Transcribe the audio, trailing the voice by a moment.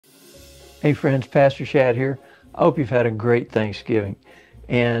Hey friends, Pastor Shad here. I hope you've had a great Thanksgiving.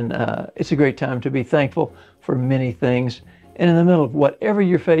 And it's a great time to be thankful for many things. And in the middle of whatever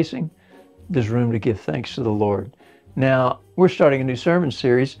you're facing, there's room to give thanks to the Lord. Now, we're starting a new sermon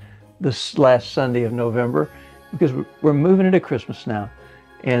series this last Sunday of November because we're moving into Christmas now.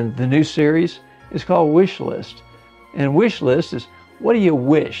 And the new series is called Wishlist. And Wishlist is, what do you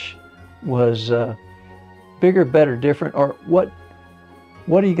wish was bigger, better, different, or what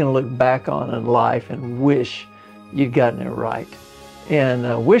are you going to look back on in life and wish you'd gotten it right?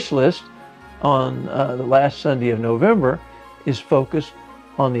 And Wish List on the last Sunday of November is focused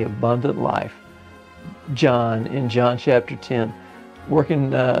on the abundant life. John, in John chapter 10,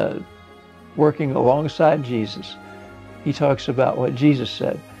 working alongside Jesus, he talks about what Jesus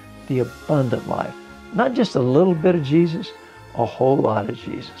said, the abundant life. Not just a little bit of Jesus, a whole lot of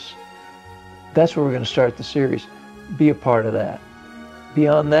Jesus. That's where we're going to start the series. Be a part of that.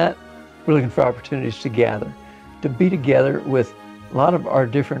 Beyond that, we're looking for opportunities to gather, to be together with a lot of our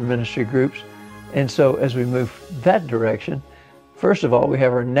different ministry groups. And so as we move that direction, first of all, we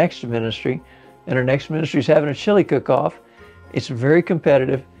have our next ministry, and our next ministry is having a chili cook-off. It's very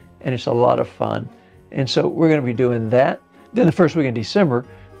competitive, and it's a lot of fun. And so we're going to be doing that. Then the first week in December,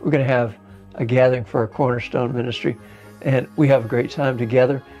 we're going to have a gathering for our Cornerstone ministry, and we have a great time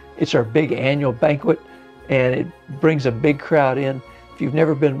together. It's our big annual banquet, and it brings a big crowd in. If you've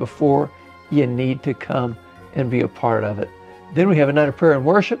never been before, you need to come and be a part of it. Then we have a night of prayer and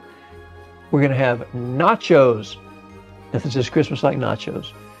worship. We're going to have nachos. Nothing says Christmas like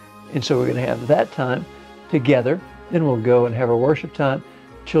nachos. And so we're going to have that time together. Then we'll go and have our worship time.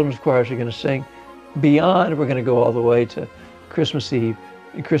 Children's choirs are going to sing. Beyond, we're going to go all the way to Christmas Eve.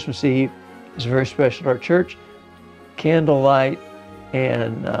 And Christmas Eve is very special to our church. Candlelight,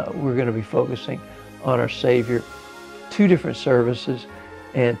 and we're going to be focusing on our Savior. 2 different services,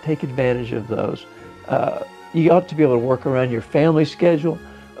 and take advantage of those. You ought to be able to work around your family schedule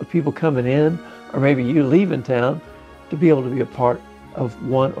of people coming in, or maybe you leaving town, to be able to be a part of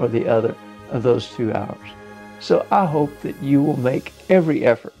one or the other of those 2 hours. So I hope that you will make every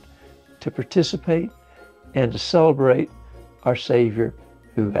effort to participate and to celebrate our Savior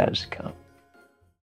who has come.